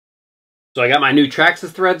So I got my new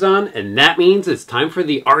Traxxas threads on, and that means it's time for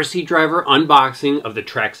the RC driver unboxing of the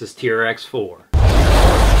Traxxas TRX-4.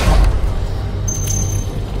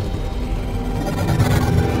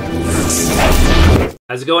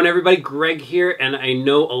 How's it going, everybody? Greg here, and I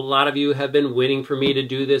know a lot of you have been waiting for me to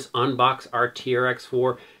do this unbox our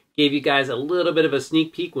TRX-4. Gave you guys a little bit of a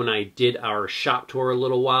sneak peek when I did our shop tour a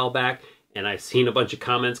little while back, and I've seen a bunch of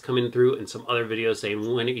comments coming through and some other videos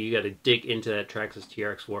saying, when you got to dig into that Traxxas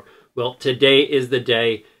TRX-4. Well, today is the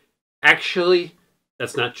day. Actually,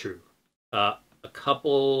 that's not true. A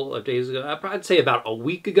couple of days ago, I'd say about a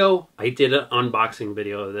week ago, I did an unboxing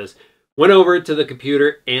video of this. Went over to the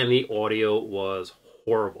computer and the audio was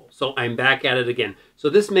horrible. So I'm back at it again. So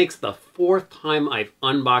this makes the 4th time I've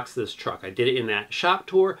unboxed this truck. I did it in that shop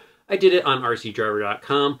tour. I did it on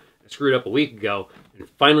rcdriver.com. I screwed up a week ago. And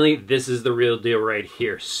finally, this is the real deal right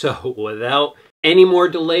here. So without any more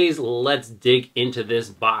delays, let's dig into this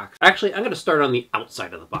box. Actually, I'm going to start on the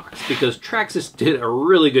outside of the box because Traxxas did a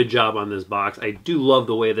really good job on this box. I do love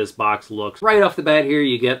the way this box looks. Right off the bat here,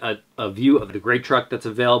 you get a view of the great truck that's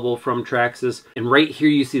available from Traxxas. And right here,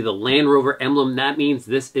 you see the Land Rover emblem. That means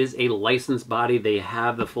this is a licensed body. They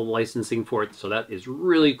have the full licensing for it. So that is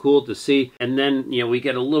really cool to see. And then, you know, we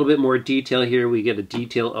get a little bit more detail here. We get a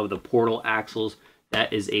detail of the portal axles.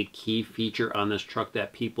 That is a key feature on this truck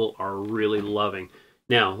that people are really loving.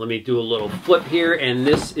 Now, let me do a little flip here, and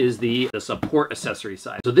this is the support accessory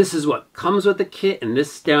side. So this is what comes with the kit, and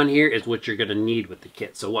this down here is what you're gonna need with the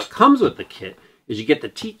kit. So what comes with the kit is you get the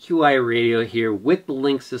TQI radio here with the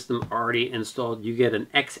link system already installed. You get an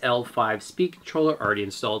XL5 speed controller already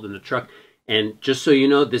installed in the truck. And just so you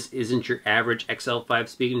know, this isn't your average XL5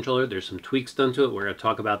 speed controller. There's some tweaks done to it. We're gonna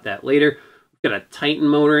talk about that later. Got a Titan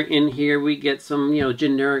motor in here. We get some, you know,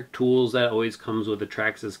 generic tools that always comes with the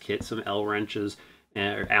Traxxas kit, some L wrenches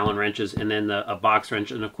or Allen wrenches, and then a box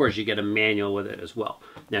wrench, and of course you get a manual with it as well.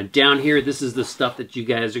 Now down here, this is the stuff that you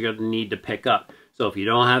guys are going to need to pick up. So if you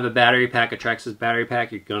don't have a battery pack, a Traxxas battery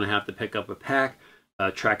pack, you're going to have to pick up a pack.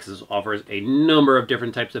 Traxxas offers a number of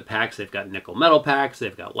different types of packs. They've got nickel metal packs,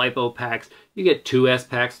 they've got lipo packs. You get 2S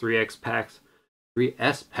packs, 3S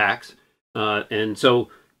packs, and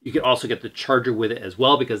so you can also get the charger with it as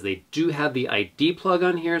well because they do have the ID plug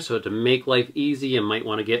on here. So to make life easy, you might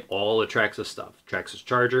want to get all the Traxxas stuff. Traxxas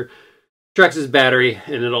charger, Traxxas battery,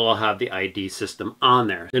 and it'll all have the ID system on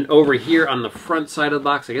there. And over here on the front side of the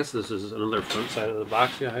box, I guess this is another front side of the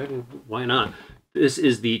box. Yeah, why not? This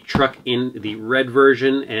is the truck in the red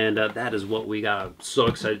version, and that is what we got. I'm so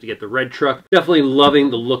excited to get the red truck. Definitely loving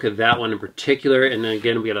the look of that one in particular. And then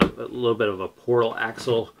again, we got a little bit of a portal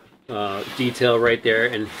axle detail right there.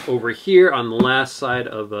 And over here on the last side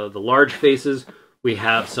of the large faces, we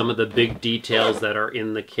have some of the big details that are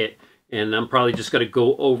in the kit. And I'm probably just going to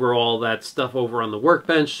go over all that stuff over on the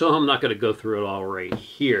workbench, so I'm not going to go through it all right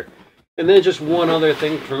here. And then just one other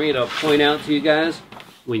thing for me to point out to you guys.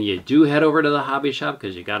 When you do head over to the hobby shop,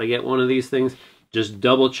 because you got to get one of these things, just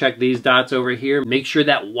double check these dots over here. Make sure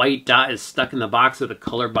that white dot is stuck in the box of the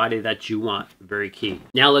color body that you want. Very key.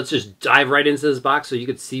 Now let's just dive right into this box so you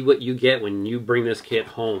can see what you get when you bring this kit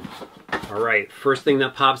home. All right, first thing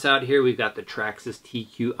that pops out here, we've got the Traxxas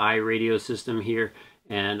TQI radio system here.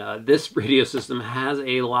 And this radio system has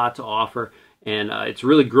a lot to offer. And it's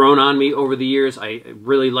really grown on me over the years. I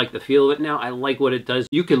really like the feel of it now. I like what it does.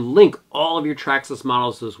 You can link all of your Traxxas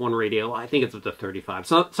models to this one radio. I think it's up to 35,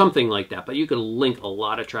 something like that. But you can link a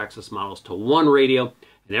lot of Traxxas models to one radio.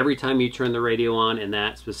 And every time you turn the radio on in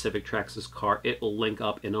that specific Traxxas car, it will link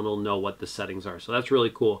up and it'll know what the settings are. So that's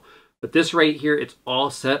really cool. But this right here, it's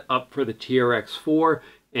all set up for the TRX-4.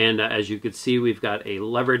 And as you can see, we've got a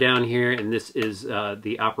lever down here. And this is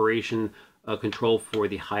the operation control for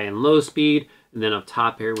the high and low speed. And then up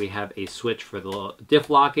top here we have a switch for the diff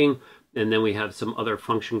locking, and then we have some other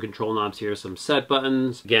function control knobs here, some set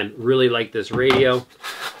buttons. Again, really like this radio.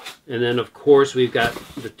 And then of course we've got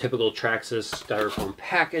the typical Traxxas styrofoam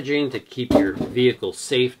packaging to keep your vehicle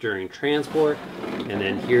safe during transport. And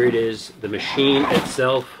then here it is, the machine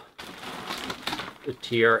itself, the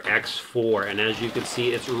TRX-4, and as you can see,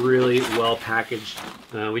 it's really well packaged.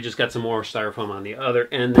 We just got some more styrofoam on the other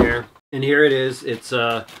end there. And here it is. It's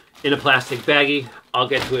in a plastic baggie. I'll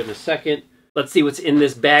get to it in a second. Let's see what's in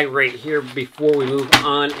this bag right here before we move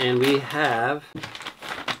on. And we have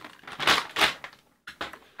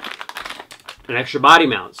an extra body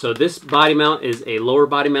mount. So this body mount is a lower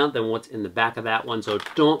body mount than what's in the back of that one. So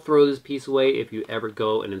don't throw this piece away. If you ever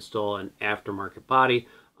go and install an aftermarket body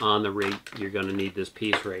on the rig, you're going to need this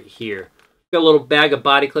piece right here. Got a little bag of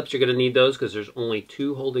body clips. You're going to need those because there's only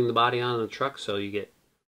 2 holding the body on the truck. So you get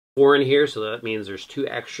 4 in here, so that means there's 2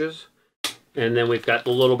 extras. And then we've got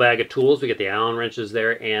the little bag of tools. We got the Allen wrenches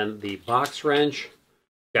there and the box wrench.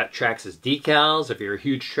 Got Traxxas decals. If you're a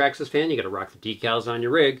huge Traxxas fan, you got to rock the decals on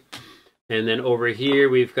your rig. And then over here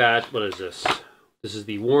we've got, what is this? This is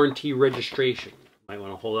the warranty registration. Might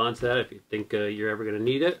want to hold on to that if you think you're ever going to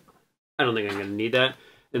need it. I don't think I'm going to need that.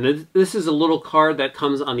 And then this is a little card that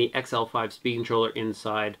comes on the XL5 speed controller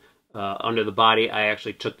inside under the body. I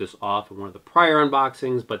actually took this off in one of the prior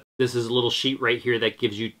unboxings, but this is a little sheet right here that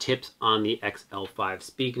gives you tips on the XL5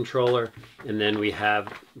 speed controller. And then we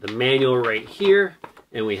have the manual right here,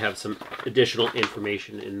 and we have some additional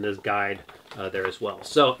information in this guide there as well.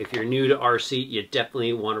 So if you're new to RC, you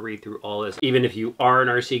definitely want to read through all this. Even if you are an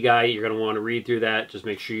RC guy, you're going to want to read through that. Just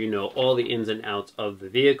make sure you know all the ins and outs of the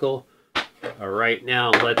vehicle. All right, now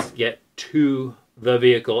let's get to the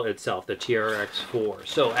vehicle itself, the TRX-4.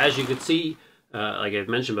 So as you can see, like I've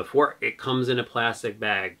mentioned before, it comes in a plastic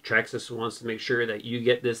bag. Traxxas wants to make sure that you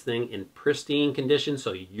get this thing in pristine condition,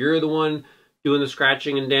 so you're the one doing the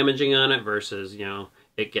scratching and damaging on it versus, you know,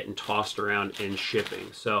 it getting tossed around in shipping.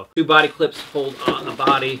 So 2 body clips hold on the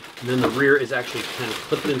body, and then the rear is actually kind of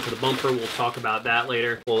clipped into the bumper. We'll talk about that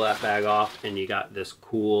later. Pull that bag off, and you got this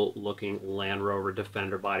cool looking Land Rover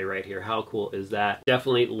Defender body right here. How cool is that?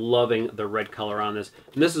 Definitely loving the red color on this.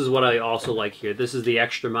 And this is what I also like here. This is the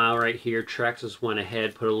extra mile right here. Traxxas went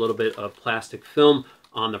ahead, put a little bit of plastic film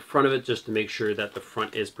on the front of it just to make sure that the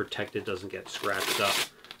front is protected, doesn't get scratched up.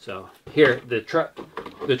 So here, the truck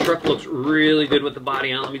looks really good with the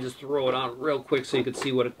body on. Let me just throw it on real quick so you can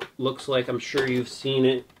see what it looks like. I'm sure you've seen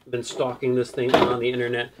it, been stalking this thing on the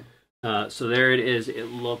internet. So there it is. It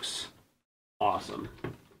looks awesome.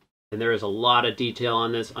 And there is a lot of detail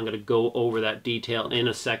on this. I'm going to go over that detail in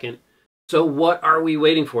a second. So what are we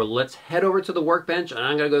waiting for? Let's head over to the workbench, and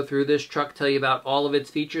I'm going to go through this truck, tell you about all of its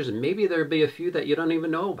features, and maybe there'll be a few that you don't even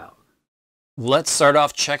know about. Let's start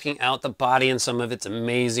off checking out the body and some of its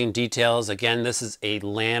amazing details. Again, this is a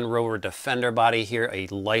Land Rover Defender body here, a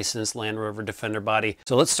licensed Land Rover Defender body.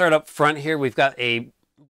 So let's start up front here. We've got a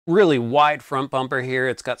really wide front bumper here.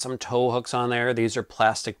 It's got some tow hooks on there. These are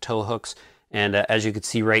plastic tow hooks. And as you can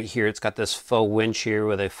see right here, it's got this faux winch here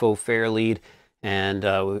with a faux fair lead. And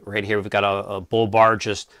right here, we've got a bull bar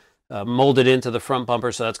just molded into the front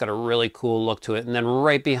bumper, so that's got a really cool look to it. And then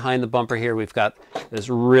right behind the bumper here, we've got this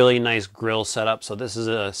really nice grille setup. So this is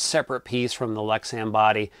a separate piece from the Lexan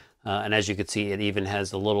body. And as you can see, it even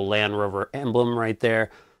has the little Land Rover emblem right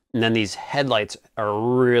there. And then these headlights are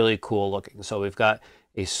really cool looking. So we've got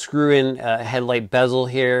a screw-in headlight bezel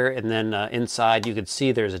here, and then inside you can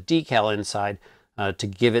see there's a decal inside to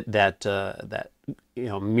give it that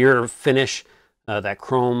mirror finish. That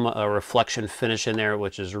chrome reflection finish in there,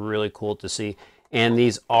 which is really cool to see. And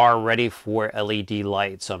these are ready for LED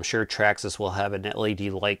lights. So I'm sure Traxxas will have an LED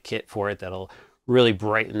light kit for it that'll really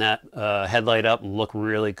brighten that headlight up and look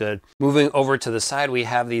really good. Moving over to the side, we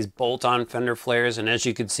have these bolt-on fender flares, and as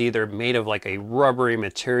you can see, they're made of like a rubbery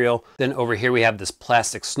material. Then over here we have this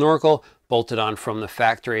plastic snorkel bolted on from the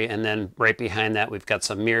factory, and then right behind that we've got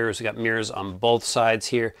some mirrors. We've got mirrors on both sides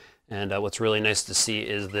here. And what's really nice to see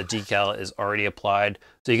is the decal is already applied.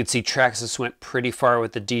 So you can see Traxxas went pretty far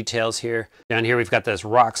with the details here. Down here, we've got this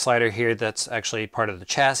rock slider here. That's actually part of the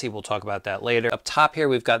chassis. We'll talk about that later. Up top here,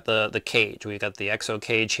 we've got the cage. We've got the EXO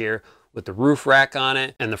cage here with the roof rack on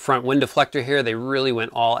it. And the front wind deflector here, they really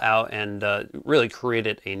went all out and really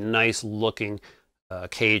created a nice looking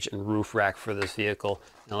cage and roof rack for this vehicle.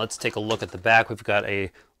 Now let's take a look at the back. We've got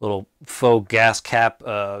a little faux gas cap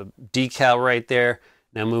decal right there.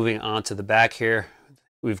 Now moving on to the back here,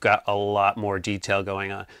 we've got a lot more detail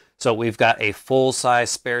going on. So we've got a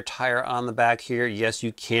full-size spare tire on the back here. Yes,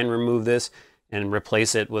 you can remove this and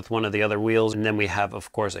replace it with one of the other wheels. And then we have,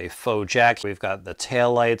 of course, a faux jack. We've got the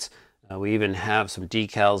tail lights. We even have some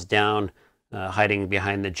decals down hiding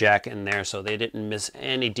behind the jack in there, so they didn't miss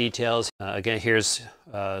any details. Again, here's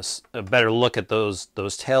a better look at those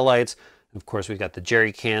tail lights. Of course, we've got the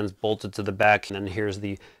jerry cans bolted to the back, and then here's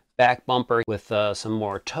the back bumper with some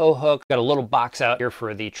more tow hook. Got a little box out here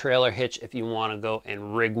for the trailer hitch if you want to go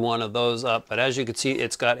and rig one of those up. But as you can see,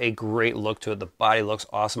 it's got a great look to it. The body looks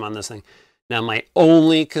awesome on this thing. Now, my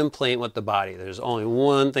only complaint with the body, there's only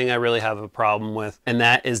one thing I really have a problem with, and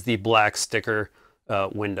that is the black sticker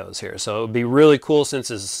windows here. So it would be really cool,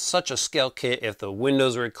 since it's such a scale kit, if the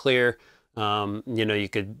windows were clear. You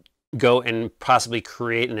could go and possibly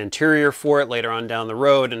create an interior for it later on down the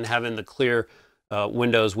road, and having the clear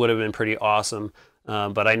windows would have been pretty awesome.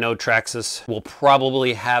 But I know Traxxas will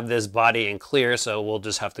probably have this body in clear, so we'll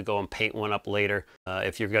just have to go and paint one up later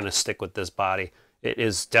if you're going to stick with this body. It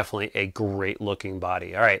is definitely a great looking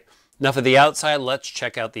body. All right, enough of the outside, let's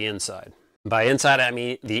check out the inside. By inside, I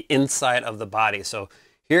mean the inside of the body. So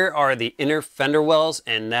here are the inner fender wells,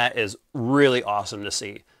 and that is really awesome to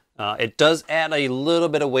see. It does add a little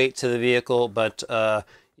bit of weight to the vehicle, but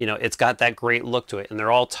you know, it's got that great look to it, and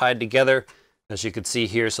they're all tied together, as you can see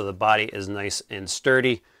here, so the body is nice and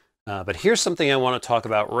sturdy. But here's something I want to talk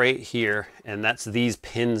about right here, and that's these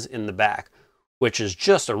pins in the back, which is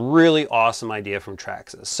just a really awesome idea from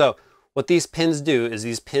Traxxas. So what these pins do is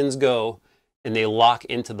these pins go and they lock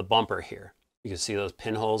into the bumper here. You can see those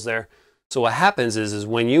pinholes there. So what happens is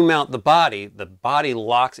when you mount the body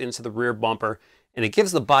locks into the rear bumper, and it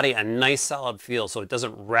gives the body a nice solid feel so it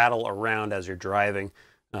doesn't rattle around as you're driving.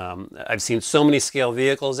 I've seen so many scale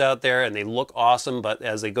vehicles out there and they look awesome, but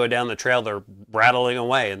as they go down the trail, they're rattling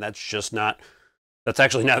away, and that's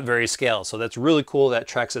actually not very scale. So that's really cool that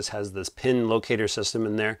Traxxas has this pin locator system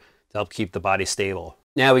in there to help keep the body stable.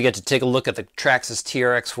 Now we get to take a look at the Traxxas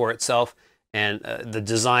TRX-4 itself, and the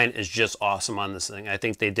design is just awesome on this thing. I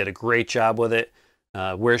think they did a great job with it.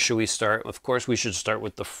 Where should we start? Of course, we should start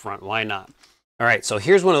with the front. Why not? All right, so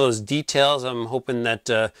here's one of those details I'm hoping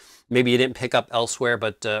that maybe you didn't pick up elsewhere,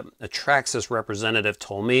 but a Traxxas representative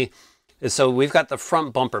told me. So we've got the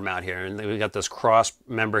front bumper mount here, and we've got this cross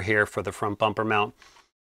member here for the front bumper mount.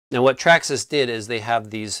 Now what Traxxas did is they have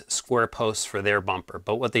these square posts for their bumper,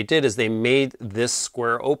 but what they did is they made this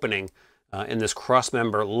square opening in this cross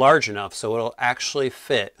member large enough so it'll actually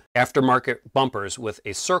fit aftermarket bumpers with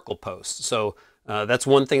a circle post. So that's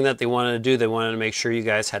one thing that they wanted to do. They wanted to make sure you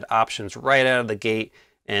guys had options right out of the gate,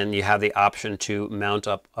 and you have the option to mount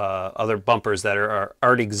up other bumpers that are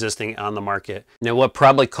already existing on the market. Now what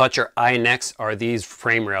probably caught your eye next are these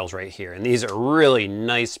frame rails right here, and these are really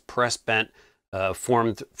nice press bent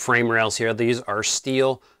formed frame rails here. These are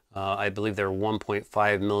steel. I believe they're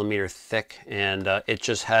 1.5 millimeter thick, and it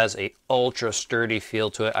just has a ultra sturdy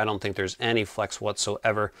feel to it. I don't think there's any flex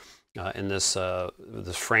whatsoever in this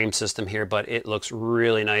frame system here, but it looks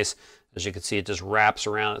really nice. As you can see, it just wraps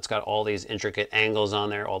around. It's got all these intricate angles on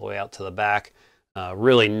there all the way out to the back.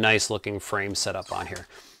 Really nice looking frame setup on here.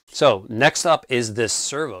 So next up is this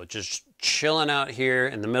servo, just chilling out here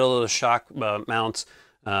in the middle of the shock mounts.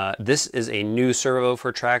 This is a new servo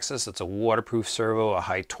for Traxxas. It's a waterproof servo, a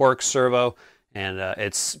high torque servo, and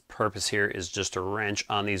its purpose here is just to wrench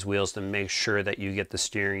on these wheels to make sure that you get the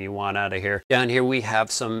steering you want out of here. Down here we have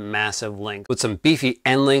some massive links with some beefy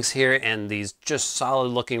end links here, and these just solid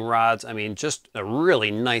looking rods. I mean, just a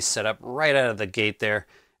really nice setup right out of the gate there.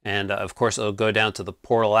 And of course it'll go down to the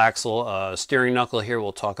portal axle steering knuckle here.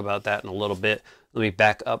 We'll talk about that in a little bit. Let me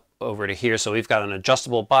back up over to here. So we've got an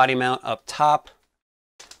adjustable body mount up top.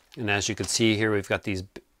 And as you can see here, we've got these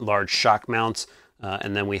large shock mounts,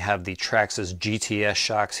 and then we have the Traxxas GTS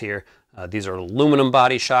shocks here. These are aluminum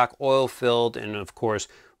body shock, oil filled, and of course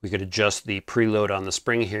we could adjust the preload on the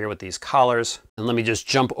spring here with these collars. And let me just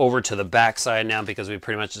jump over to the back side now, because we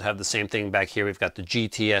pretty much just have the same thing back here. We've got the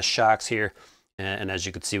GTS shocks here, and as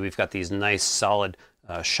you can see, we've got these nice solid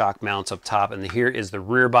shock mounts up top, and here is the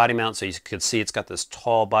rear body mount. So you can see it's got this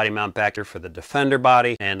tall body mount back here for the Defender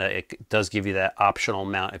body, and it does give you that optional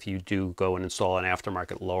mount if you do go and install an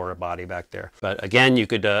aftermarket lower body back there. But again, you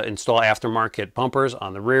could install aftermarket bumpers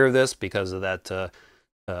on the rear of this because of that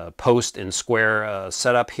post and square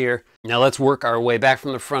setup here. Now let's work our way back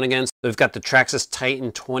from the front again. So we've got the Traxxas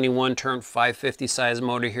Titan 21 turn 550 size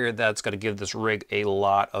motor here. That's going to give this rig a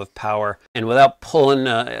lot of power. And without pulling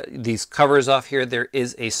these covers off here, there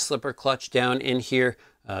is a slipper clutch down in here,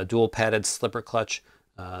 dual padded slipper clutch.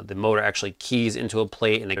 The motor actually keys into a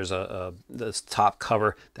plate, and there's this top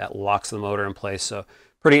cover that locks the motor in place. So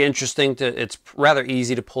pretty interesting. It's rather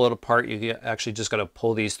easy to pull it apart. You actually just got to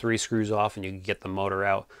pull these 3 screws off and you can get the motor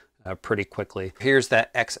out pretty quickly. Here's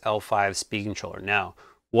that XL5 speed controller. Now,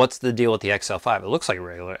 what's the deal with the XL5? It looks like a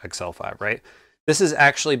regular XL5, right? This has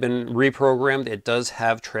actually been reprogrammed. It does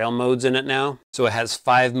have trail modes in it now. So it has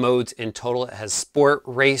 5 modes in total. It has sport,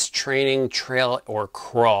 race, training, trail, or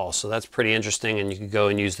crawl. So that's pretty interesting, and you can go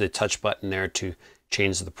and use the touch button there to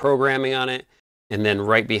change the programming on it. And then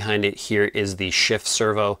right behind it here is the shift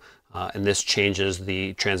servo, and this changes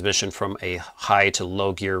the transmission from a high to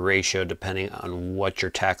low gear ratio depending on what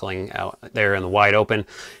you're tackling out there in the wide open.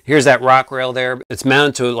 Here's that rock rail there. It's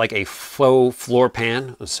mounted to like a faux floor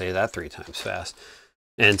pan. Let's say that 3 times fast.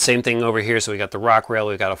 And same thing over here. So we got the rock rail,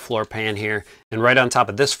 we got a floor pan here, and right on top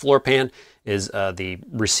of this floor pan is the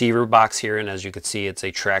receiver box here. And as you can see, it's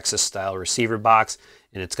a Traxxas style receiver box,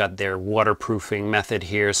 and it's got their waterproofing method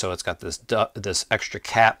here. So it's got this extra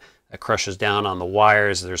cap that crushes down on the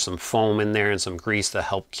wires. There's some foam in there and some grease to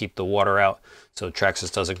help keep the water out. So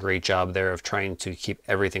Traxxas does a great job there of trying to keep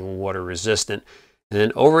everything water resistant. And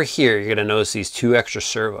then over here, you're going to notice these 2 extra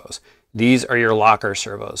servos. these are your locker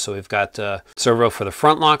servos. So we've got servo for the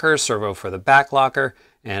front locker, servo for the back locker,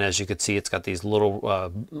 and as you can see, it's got these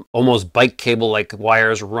little almost bike cable-like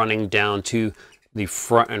wires running down to the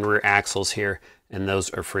front and rear axles here, and those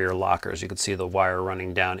are for your lockers. You can see the wire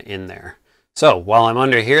running down in there. So while I'm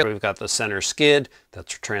under here, we've got the center skid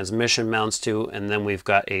that's transmission mounts to, and then we've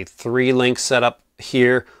got a 3-link setup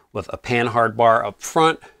here with a panhard bar up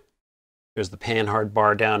front. There's the panhard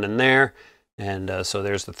bar down in there, and so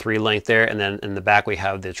there's the 3-link there, and then in the back we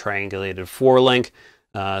have the triangulated 4-link.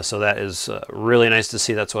 So that is really nice to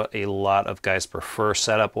see. That's what a lot of guys prefer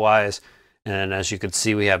setup wise. And as you can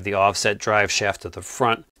see, we have the offset drive shaft at the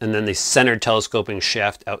front, and then the centered telescoping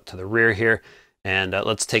shaft out to the rear here. And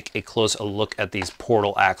let's take a close look at these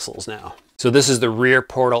portal axles now. So this is the rear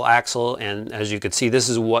portal axle, and as you can see, this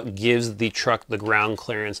is what gives the truck the ground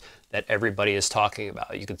clearance that everybody is talking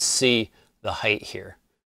about. You can see the height here.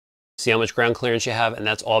 See how much ground clearance you have, and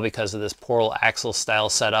that's all because of this portal axle style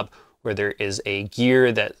setup where there is a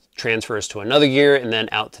gear that transfers to another gear and then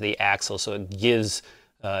out to the axle. So it gives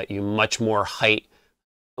you much more height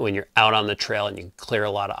when you're out on the trail, and you can clear a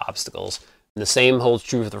lot of obstacles. And the same holds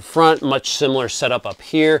true for the front, much similar setup up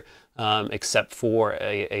here, except for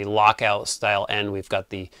a lockout style end. We've got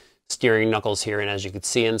the steering knuckles here, and as you can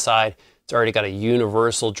see inside, it's already got a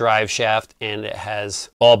universal drive shaft, and it has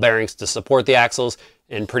ball bearings to support the axles,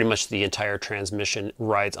 and pretty much the entire transmission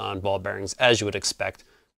rides on ball bearings as you would expect.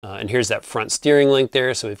 And here's that front steering link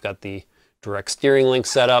there, so we've got the direct steering link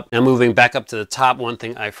setup. Now moving back up to the top, one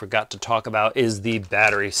thing I forgot to talk about is the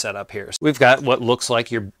battery setup here. So we've got what looks like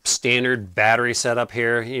your standard battery setup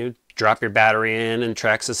here. You drop your battery in, and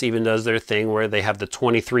Traxxas even does their thing where they have the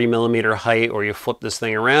 23mm height, or you flip this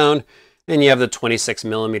thing around and you have the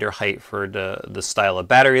 26mm height for the style of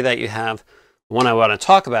battery that you have. The one I want to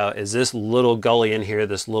talk about is this little gully in here,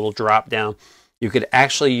 this little drop down. You could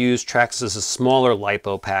actually use Traxxas' smaller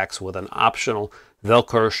LiPo packs with an optional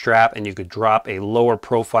Velcro strap, and you could drop a lower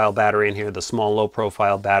profile battery in here, the small low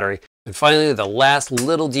profile battery. And finally, the last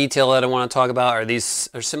little detail that I want to talk about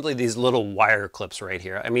are simply these little wire clips right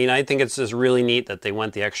here. I mean, I think it's just really neat that they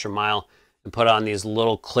went the extra mile and put on these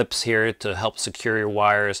little clips here to help secure your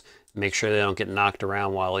wires, make sure they don't get knocked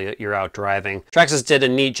around while you're out driving. Traxxas did a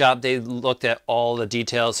neat job. They looked at all the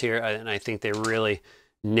details here, and I think they really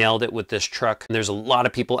nailed it with this truck. And there's a lot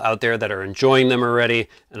of people out there that are enjoying them already,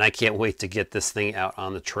 and I can't wait to get this thing out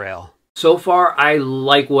on the trail. So far, I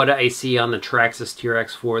like what I see on the Traxxas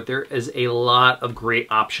TRX-4. There is a lot of great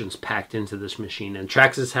options packed into this machine, and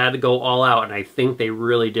Traxxas had to go all out, and I think they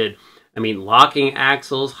really did. I mean, locking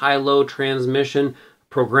axles, high-low transmission,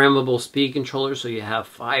 programmable speed controller, so you have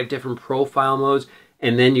 5 different profile modes,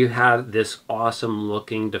 and then you have this awesome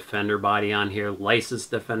looking Defender body on here,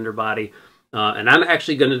 licensed Defender body. And I'm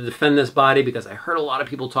actually going to defend this body because I heard a lot of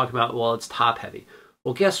people talk about, well, it's top heavy.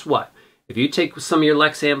 Well, guess what? If you take some of your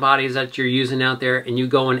Lexan bodies that you're using out there and you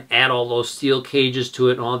go and add all those steel cages to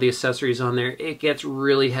it and all the accessories on there, it gets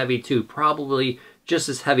really heavy too. Probably just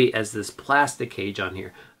as heavy as this plastic cage on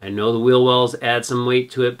here. I know the wheel wells add some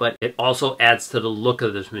weight to it, but it also adds to the look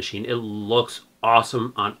of this machine. It looks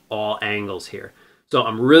awesome on all angles here. So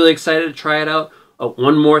I'm really excited to try it out.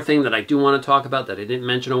 One more thing that I do want to talk about that I didn't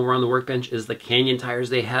mention over on the workbench is the Canyon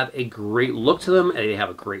tires. They have a great look to them, and they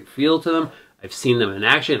have a great feel to them. I've seen them in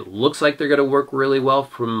action. It looks like they're going to work really well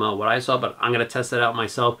from what I saw, but I'm going to test that out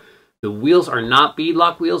myself. The wheels are not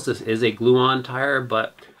beadlock wheels. This is a glue-on tire,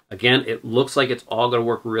 but again, it looks like it's all going to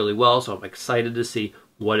work really well, so I'm excited to see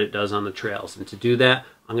what it does on the trails. And to do that,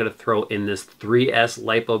 I'm going to throw in this 3S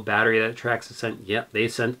LiPo battery that Traxxas sent. Yep, they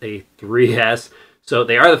sent a 3S. So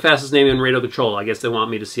they are the fastest name in radio control. I guess they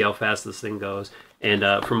want me to see how fast this thing goes. And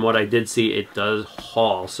from what I did see, it does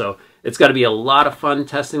haul. So it's got to be a lot of fun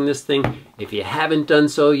testing this thing. If you haven't done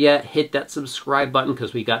so yet, hit that subscribe button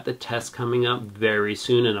because we got the test coming up very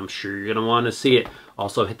soon, and I'm sure you're going to want to see it.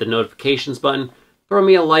 Also, hit the notifications button, throw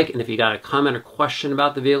me a like, and if you got a comment or question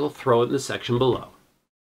about the vehicle, throw it in the section below.